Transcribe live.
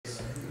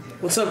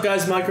What's up,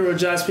 guys? Micro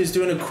Jaspys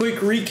doing a quick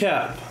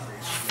recap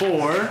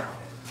for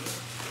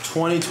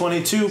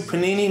 2022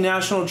 Panini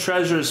National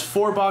Treasures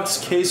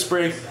 4-box case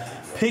break.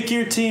 Pick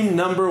your team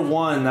number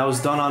 1. That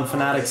was done on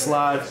Fanatics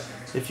Live.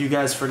 If you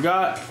guys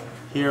forgot,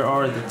 here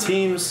are the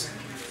teams.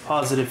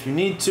 Pause it if you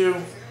need to.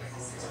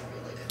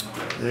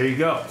 There you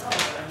go.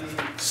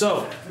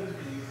 So,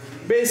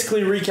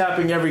 basically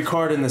recapping every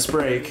card in this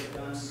break.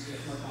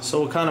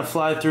 So we'll kind of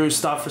fly through,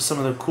 stop for some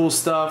of the cool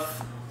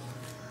stuff.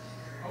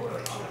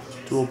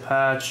 Dual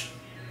patch.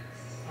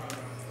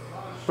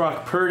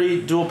 Brock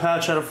Purdy, dual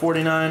patch out of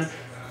 49.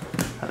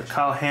 Had a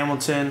Kyle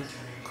Hamilton,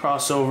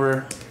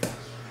 crossover.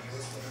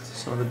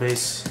 Some of the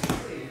base.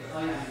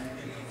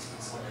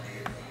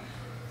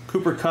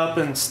 Cooper Kupp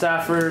and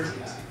Stafford.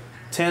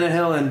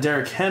 Tannehill and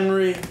Derrick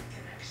Henry.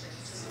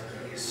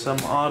 Some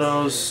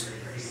autos.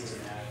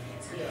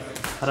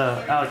 Had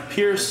a Alec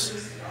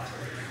Pierce.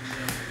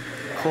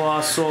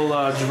 Colossal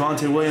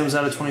Javonte Williams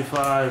out of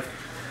 25.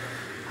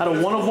 Had a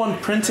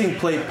 1-of-1 printing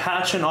plate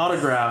patch and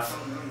autograph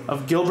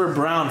of Gilbert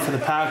Brown for the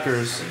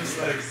Packers.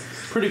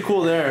 Pretty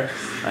cool there.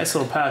 Nice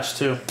little patch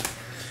too.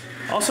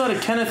 Also had a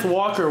Kenneth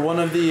Walker, one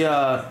of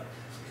the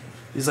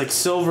these like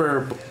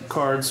silver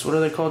cards. What are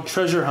they called?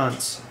 Treasure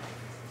hunts.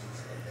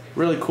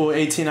 Really cool.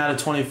 18 out of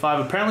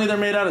 25. Apparently they're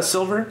made out of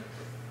silver.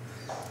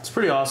 It's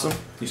pretty awesome.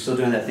 You still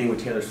doing that thing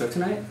with Taylor Swift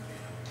tonight?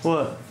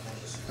 What?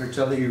 Or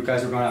tell that you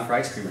guys were going out for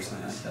ice cream or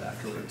something like that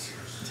afterwards.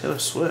 Taylor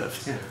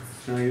Swift. Yeah.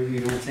 No,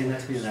 you weren't saying that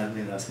to me.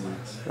 Maybe that's someone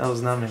else. That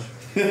was not me.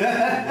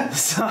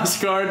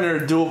 Sauce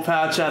Gardner, dual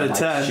patch out of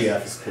 10.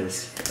 Jeff is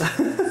pissed.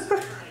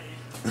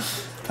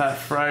 Pat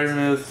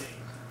Freiermuth.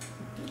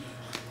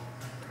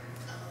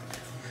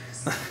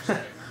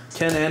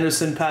 Ken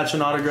Anderson, patch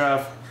and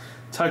autograph.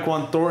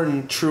 Tyquan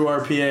Thornton, true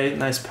RPA.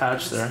 Nice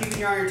patch there. Keeping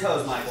you on your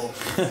toes, Michael.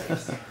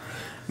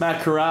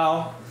 Matt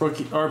Corral,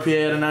 rookie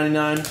RPA out of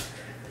 99.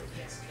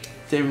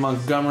 David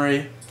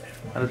Montgomery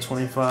out of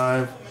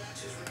 25.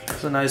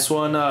 That's a nice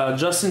one.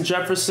 Justin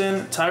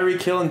Jefferson,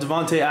 Tyreek Hill, and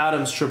Devontae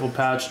Adams triple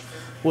patch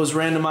was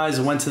randomized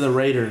and went to the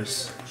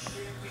Raiders.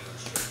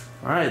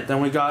 All right,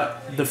 then we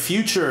got the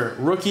future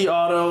rookie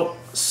auto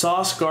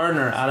Sauce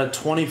Gardner out of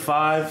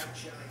 25,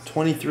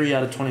 23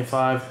 out of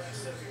 25,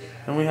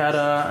 and we had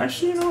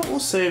actually, you know what? We'll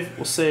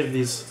save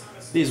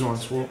these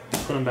ones. We'll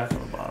put them back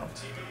on the bottom.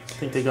 I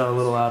think they got a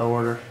little out of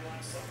order.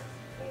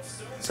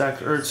 Zach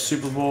Ertz,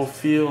 Super Bowl,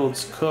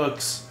 Fields,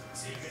 Cooks,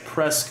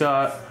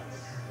 Prescott,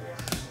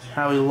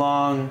 Howie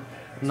Long,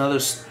 not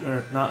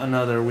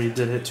another, we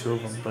did hit 2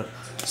 of them, but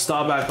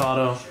Staubach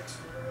auto.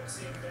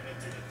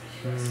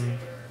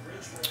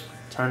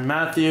 Tyrann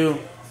Mathieu,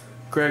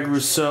 Greg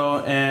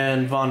Rousseau,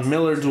 and Von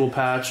Miller dual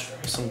patch.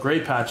 Some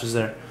great patches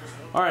there.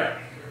 All right,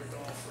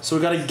 so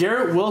we got a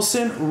Garrett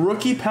Wilson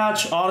rookie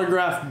patch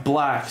autograph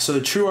black. So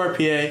the true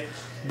RPA.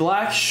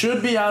 Black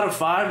should be out of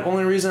 5.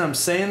 Only reason I'm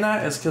saying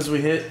that is because we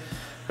hit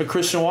a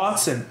Christian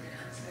Watson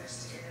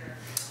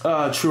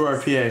true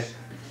RPA.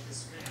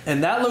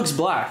 And that looks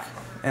black,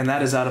 and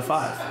that is out of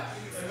 5.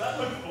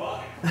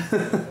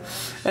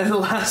 And the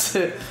last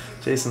hit,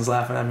 Jason's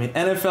laughing at me.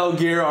 NFL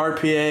Gear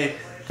RPA,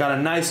 got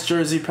a nice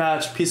jersey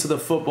patch, piece of the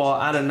football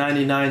out of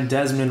 99,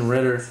 Desmond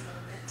Ridder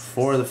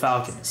for the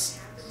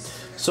Falcons.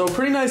 So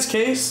pretty nice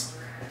case.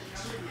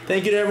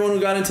 Thank you to everyone who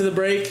got into the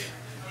break.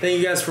 Thank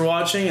you guys for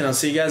watching, and I'll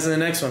see you guys in the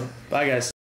next one. Bye, guys.